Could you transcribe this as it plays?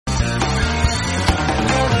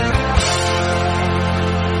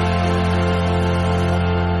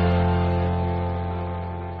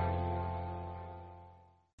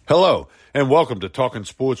Hello, and welcome to Talking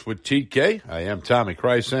Sports with TK. I am Tommy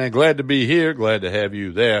Krysan. Glad to be here. Glad to have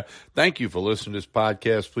you there. Thank you for listening to this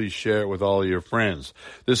podcast. Please share it with all your friends.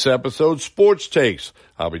 This episode, Sports Takes.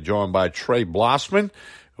 I'll be joined by Trey Blossman.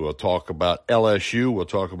 We'll talk about LSU. We'll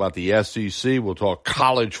talk about the SEC. We'll talk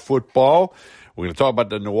college football. We're going to talk about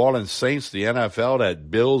the New Orleans Saints, the NFL, that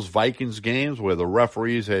Bills-Vikings games where the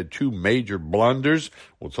referees had two major blunders.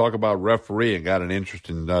 We'll talk about refereeing. Got an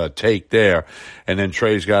interesting take there. And then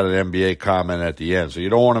Trey's got an NBA comment at the end. So you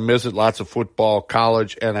don't want to miss it. Lots of football,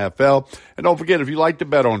 college, NFL. And don't forget, if you like to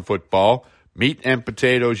bet on football,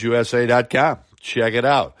 meatandpotatoesusa.com. Check it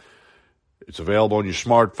out. It's available on your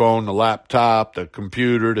smartphone, the laptop, the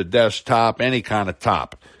computer, the desktop, any kind of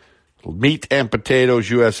top.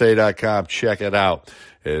 Meatandpotatoesusa.com. Check it out.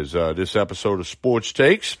 As this episode of Sports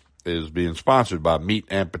Takes is being sponsored by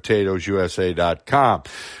meatandpotatoesusa.com.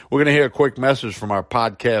 We're going to hear a quick message from our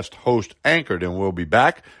podcast host, Anchored, and we'll be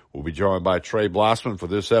back. We'll be joined by Trey Blossman for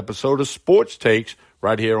this episode of Sports Takes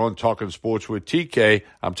right here on Talking Sports with TK.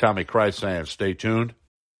 I'm Tommy Krysan. Stay tuned.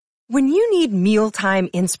 When you need mealtime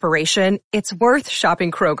inspiration, it's worth shopping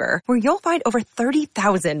Kroger, where you'll find over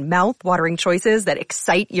 30,000 mouth-watering choices that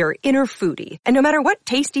excite your inner foodie. And no matter what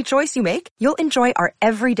tasty choice you make, you'll enjoy our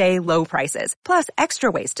everyday low prices, plus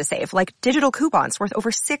extra ways to save, like digital coupons worth over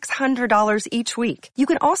 $600 each week. You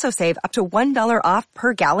can also save up to $1 off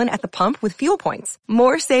per gallon at the pump with fuel points.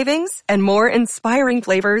 More savings and more inspiring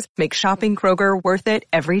flavors make shopping Kroger worth it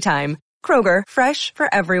every time. Kroger, fresh for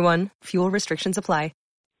everyone. Fuel restrictions apply.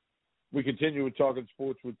 We continue with Talking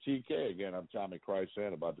Sports with TK. Again, I'm Tommy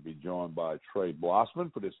Krysan, about to be joined by Trey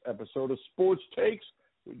Blossman for this episode of Sports Takes.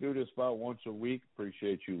 We do this about once a week.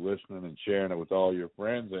 Appreciate you listening and sharing it with all your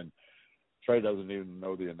friends. And Trey doesn't even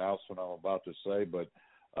know the announcement I'm about to say, but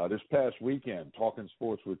this past weekend, Talking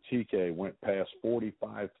Sports with TK went past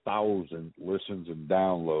 45,000 listens and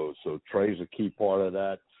downloads. So Trey's a key part of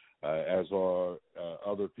that, as are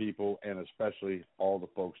other people, and especially all the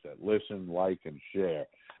folks that listen, like, and share.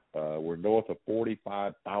 We're north of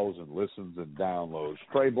 45,000 listens and downloads.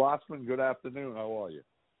 Trey Blossman, good afternoon. How are you?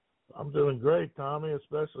 I'm doing great, Tommy,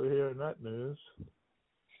 especially hearing that news.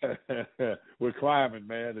 We're climbing,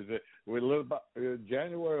 man.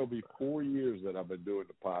 January will be 4 years that I've been doing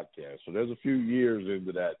the podcast. So there's a few years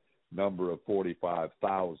into that number of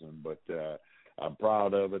 45,000, but I'm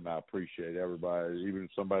proud of it, and I appreciate everybody, even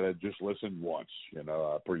somebody that just listened once.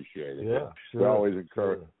 I appreciate it. Yeah, sure. We always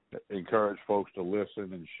encourage folks to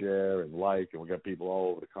listen and share and like, and we got people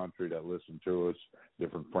all over the country that listen to us,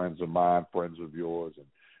 different friends of mine, friends of yours, and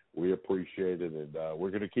we appreciate it, and we're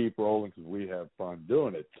going to keep rolling because we have fun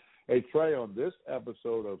doing it. Hey, Trey, on this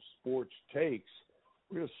episode of Sports Takes,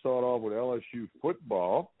 we're going to start off with LSU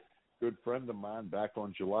football. Good friend of mine back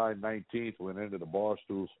on July 19th went into the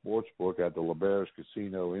Barstool Sportsbook at the LeBaris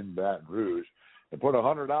Casino in Baton Rouge and put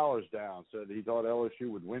 $100 down, said he thought LSU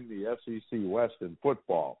would win the SEC West in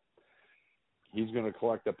football. He's going to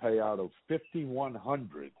collect a payout of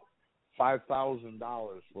 $5,100,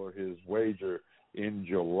 $5,000 for his wager in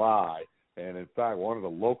July. And, in fact, one of the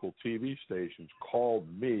local TV stations called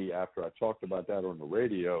me after I talked about that on the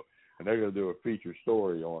radio, and they're going to do a feature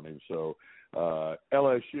story on him. So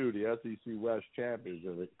LSU, the SEC West champions,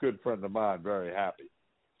 is a good friend of mine, very happy.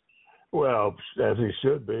 Well, as he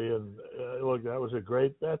should be. And, look, that was a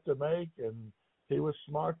great bet to make, and he was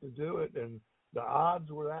smart to do it. And the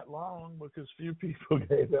odds were that long because few people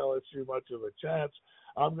gave LSU much of a chance.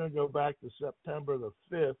 I'm going to go back to September the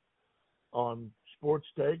 5th on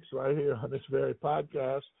Sports Takes right here on this very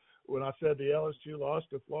podcast when I said the LSU loss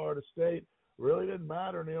to Florida State really didn't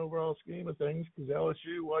matter in the overall scheme of things because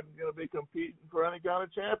LSU wasn't going to be competing for any kind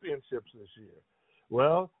of championships this year.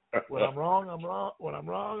 Well, when I'm wrong, I'm wrong. When I'm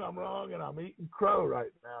wrong, I'm wrong, and I'm eating crow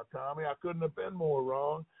right now, Tommy. I couldn't have been more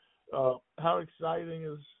wrong. How exciting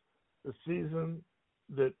is the season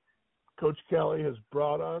that Coach Kelly has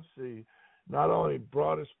brought us? He not only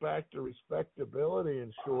brought us back to respectability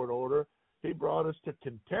in short order, he brought us to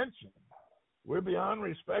contention. We're beyond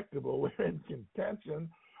respectable. We're in contention.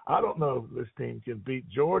 I don't know if this team can beat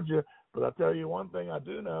Georgia, but I'll tell you one thing I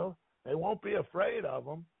do know. They won't be afraid of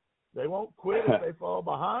them. They won't quit if they fall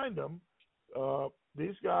behind them.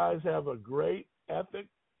 These guys have a great ethic,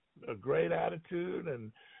 a great attitude,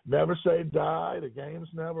 and never say die. The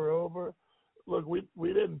game's never over. Look,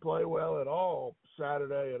 we didn't play well at all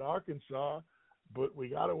Saturday at Arkansas, but we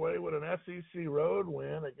got away with an SEC road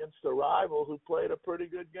win against a rival who played a pretty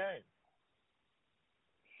good game.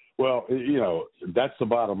 Well, that's the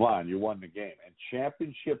bottom line. You won the game. And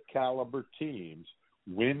championship caliber teams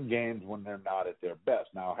win games when they're not at their best.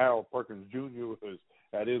 Now, Harold Perkins Jr. was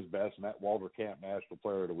at his best, Walter Camp National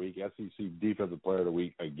Player of the Week, SEC Defensive Player of the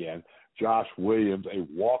Week again. Josh Williams, a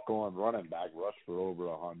walk-on running back, rushed for over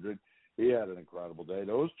 100. He had an incredible day.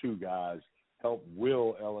 Those two guys helped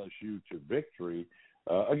will LSU to victory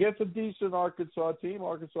against a decent Arkansas team.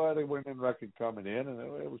 Arkansas had a winning record coming in, and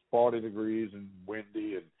it was 40 degrees and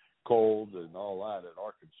windy and cold and all that in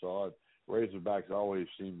Arkansas. And Razorbacks always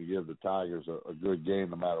seem to give the Tigers a good game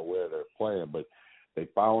no matter where they're playing, but they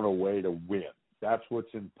found a way to win. That's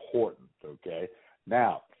what's important, okay?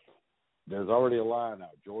 Now, there's already a line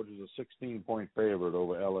out. Georgia's a 16-point favorite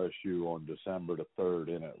over LSU on December the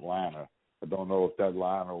 3rd in Atlanta. I don't know if that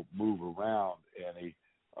line will move around any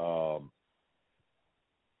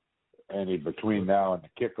between now and the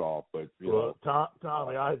kickoff, but you know.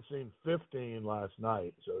 Tommy, I had seen 15 last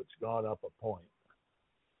night, so it's gone up a point.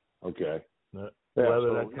 Okay.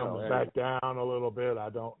 Whether that comes back down a little bit, I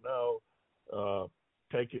don't know.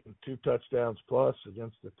 Taking 2 touchdowns plus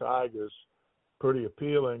against the Tigers, pretty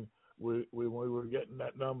appealing. We were getting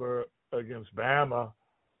that number against Bama.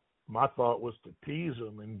 My thought was to tease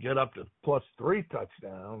them and get up to plus 3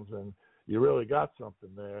 touchdowns, and you really got something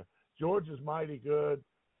there. Georgia's mighty good.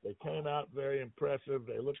 They came out very impressive.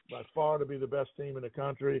 They looked by far to be the best team in the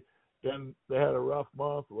country. Then they had a rough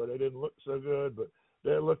month where they didn't look so good, but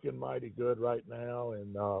they're looking mighty good right now.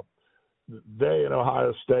 And they and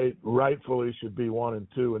Ohio State rightfully should be 1 and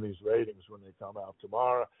 2 in these ratings when they come out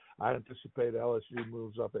tomorrow. I anticipate LSU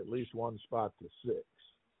moves up at least 1 spot to 6.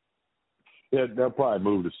 Yeah, they'll probably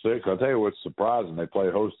move to 6. I'll tell you what's surprising. They play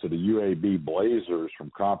host to the UAB Blazers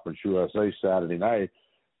from Conference USA Saturday night.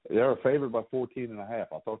 They're favored by 14.5.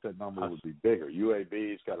 I thought that number would be bigger.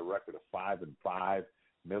 UAB's got a record of 5-5,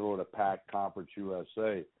 middle of the pack, Conference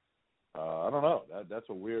USA. I don't know. That's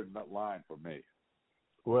a weird line for me.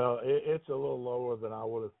 Well, it's a little lower than I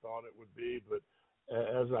would have thought it would be, but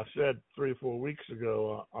as I said 3 or 4 weeks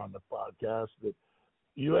ago on the podcast, that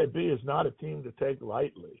UAB is not a team to take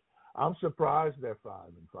lightly. I'm surprised they're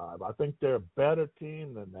 5-5. I think they're a better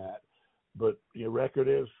team than that, but your record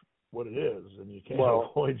is what it is, and you can't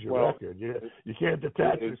avoid your record. You can't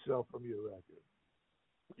detach yourself from your record.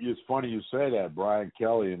 It's funny you say that. Brian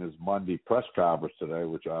Kelly in his Monday press conference today,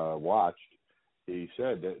 which I watched, he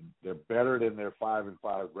said that they're better than their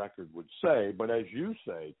 5-5 record would say. But as you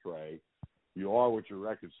say, Trey, you are what your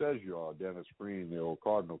record says you are. Dennis Green, the old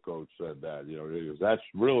Cardinal coach, said that. You know, that's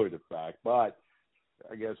really the fact. But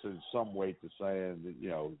I guess there's some weight to saying that, you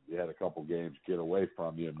know, you had a couple games get away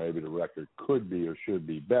from you, and maybe the record could be or should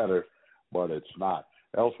be better, but it's not.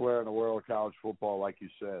 Elsewhere in the world of college football, like you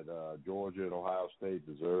said, Georgia and Ohio State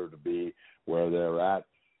deserve to be where they're at.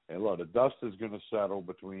 And look, the dust is going to settle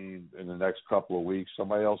in the next couple of weeks.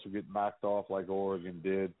 Somebody else will get knocked off like Oregon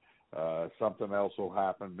did. Something else will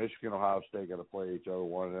happen. Michigan, Ohio State got to play each other.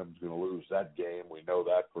 One of them is going to lose that game. We know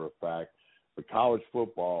that for a fact. But college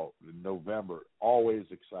football in November, always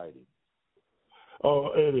exciting. Oh,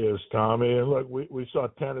 it is, Tommy. And look, we saw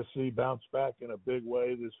Tennessee bounce back in a big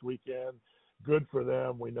way this weekend. Good for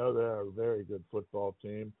them. We know they're a very good football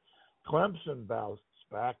team. Clemson bounced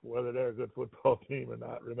back. Whether they're a good football team or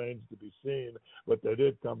not remains to be seen, but they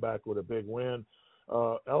did come back with a big win.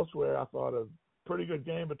 Elsewhere, I thought a pretty good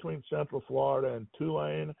game between Central Florida and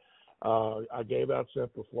Tulane. I gave out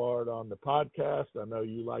Central Florida on the podcast. I know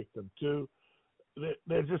you liked them too.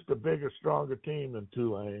 They're just a bigger, stronger team than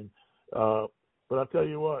Tulane. But I'll tell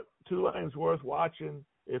you what, Tulane's worth watching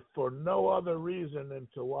if for no other reason than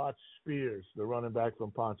to watch Spears, the running back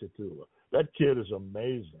from Ponchatoula. That kid is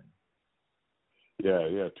amazing.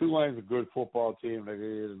 Yeah. Tulane's a good football team. They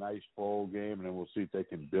get a nice bowl game, and then we'll see if they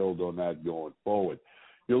can build on that going forward.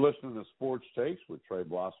 You're listening to Sports Takes with Trey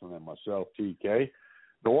Blossman and myself, TK.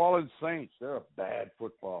 New Orleans Saints, they're a bad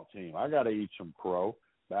football team. I got to eat some crow.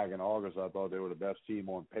 Back in August, I thought they were the best team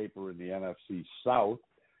on paper in the NFC South,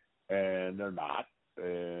 and they're not.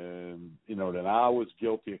 And, you know, then I was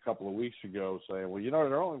guilty a couple of weeks ago saying, well, you know,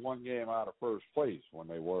 they're only 1 game out of first place when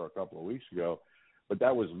they were a couple of weeks ago. But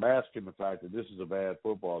that was masking the fact that this is a bad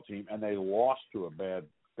football team, and they lost to a bad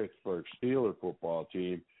Pittsburgh Steelers football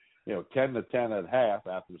team, you know, 10-10 at half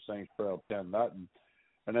after the Saints trailed 10-0.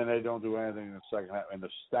 And then they don't do anything in the second half. And the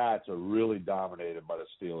stats are really dominated by the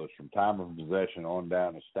Steelers from time of possession on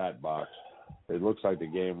down the stat box. It looks like the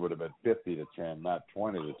game would have been 50-10, not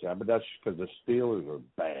 20-10. But that's because the Steelers are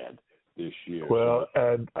bad this year. Well,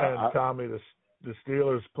 and Tommy, the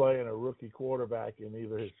Steelers playing a rookie quarterback in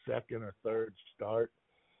either his second or third start.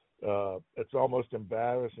 It's almost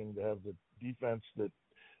embarrassing to have the defense that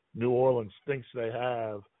New Orleans thinks they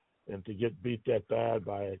have, and to get beat that bad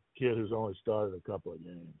by a kid who's only started a couple of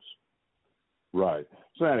games. Right.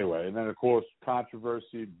 So anyway, and then of course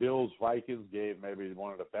controversy. Bills-Vikings gave maybe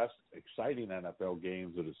one of the best exciting NFL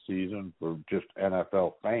games of the season for just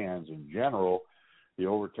NFL fans in general. The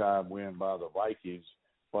overtime win by the Vikings,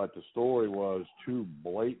 but the story was two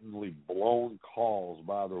blatantly blown calls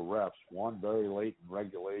by the refs, one very late in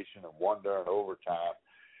regulation and one during overtime.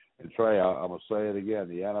 And Trey, I'm going to say it again,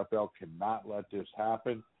 the NFL cannot let this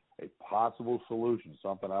happen. A possible solution,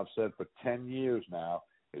 something I've said for 10 years now,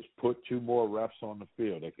 is put two more refs on the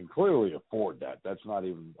field. They can clearly afford that. That's not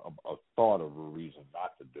even a thought of a reason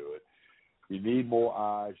not to do it. You need more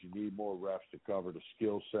eyes. You need more refs to cover the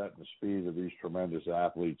skill set and the speed of these tremendous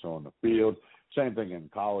athletes on the field. Same thing in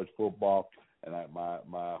college football. And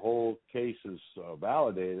my whole case is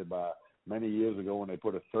validated by many years ago when they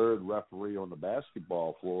put a third referee on the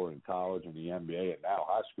basketball floor in college and the NBA and now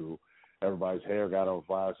high school. Everybody's hair got on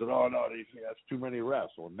fire. Said, "Oh no, that's too many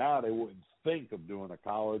refs." Well, now they wouldn't think of doing a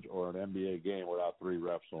college or an NBA game without three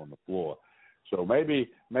refs on the floor. So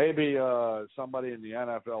maybe somebody in the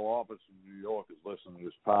NFL office in New York is listening to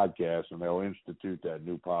this podcast and they'll institute that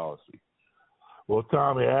new policy. Well,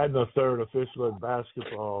 Tommy, adding a third official in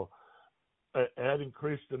basketball, had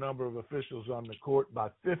increased the number of officials on the court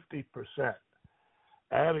by 50%.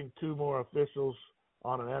 Adding two more officials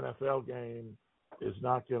on an NFL game is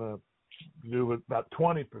not going to do about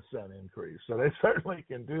 20% increase. So they certainly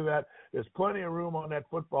can do that. There's plenty of room on that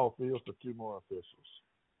football field for two more officials.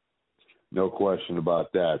 No question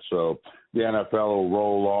about that. So the NFL will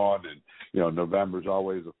roll on, and, November's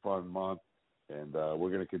always a fun month, and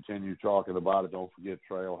we're going to continue talking about it. Don't forget,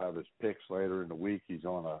 Trey will have his picks later in the week. He's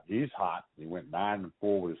hot. He went 9-4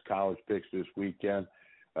 with his college picks this weekend.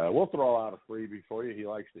 We'll throw out a freebie for you. He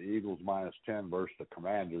likes the Eagles -10 versus the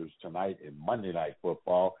Commanders tonight in Monday Night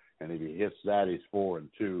Football, and if he hits that, he's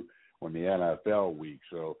 4-2 on the NFL week.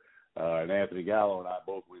 So, and Anthony Gallo and I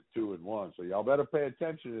both went 2-1. So y'all better pay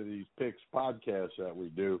attention to these picks podcasts that we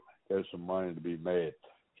do. There's some money to be made.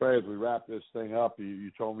 Trey, as we wrap this thing up,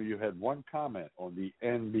 you told me you had one comment on the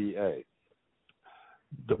NBA.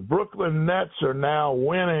 The Brooklyn Nets are now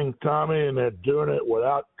winning, Tommy, and they're doing it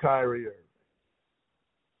without Kyrie Irving.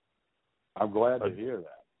 I'm glad to hear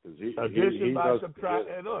that. Addition by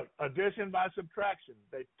subtraction.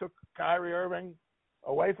 They took Kyrie Irving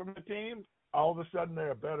away from the team. All of a sudden,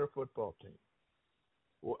 they're a better football team.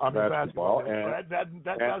 Basketball.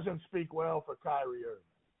 That doesn't speak well for Kyrie Irving.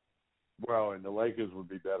 Well, and the Lakers would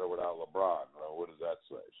be better without LeBron. What does that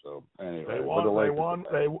say? So anyway,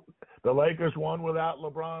 the Lakers won without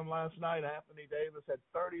LeBron last night. Anthony Davis had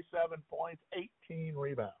 37 points, 18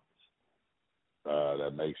 rebounds.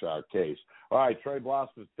 That makes our case. All right, Trey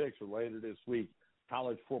Blossom's picks are later this week.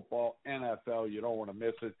 College football, NFL, you don't want to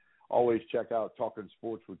miss it. Always check out Talking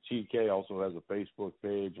Sports with TK. Also has a Facebook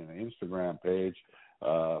page and an Instagram page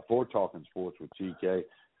for Talking Sports with TK.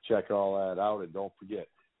 Check all that out. And don't forget,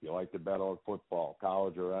 if you like to bet on football,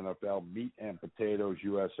 college or NFL,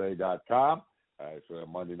 meatandpotatoesusa.com. It's a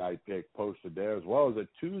Monday night pick posted there, as well as a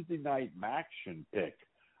Tuesday night Maction pick.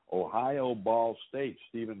 Ohio Ball State.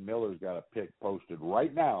 Stephen Miller's got a pick posted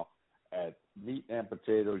right now at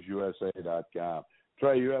meatandpotatoesusa.com.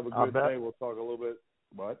 Trey, you have a good day. We'll talk a little bit.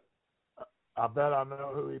 What? I bet I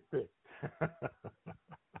know who he picked.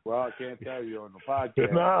 Well, I can't tell you on the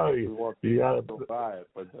podcast. No, you got to buy it.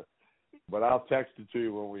 But I'll text it to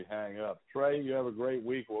you when we hang up. Trey, you have a great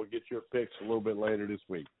week. We'll get your picks a little bit later this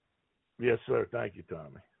week. Yes, sir. Thank you,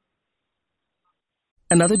 Tommy.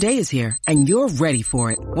 Another day is here, and you're ready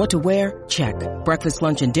for it. What to wear? Check. Breakfast,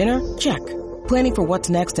 lunch, and dinner? Check. Planning for what's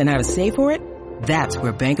next and how to save for it? That's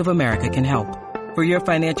where Bank of America can help. For your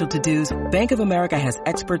financial to-dos, Bank of America has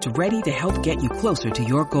experts ready to help get you closer to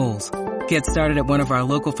your goals. Get started at one of our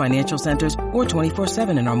local financial centers or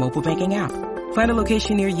 24/7 in our mobile banking app. Find a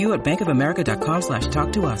location near you at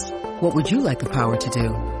bankofamerica.com/talktous. What would you like the power to do?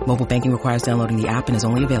 Mobile banking requires downloading the app and is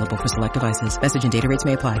only available for select devices. Message and data rates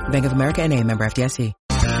may apply. Bank of America NA, member FDIC.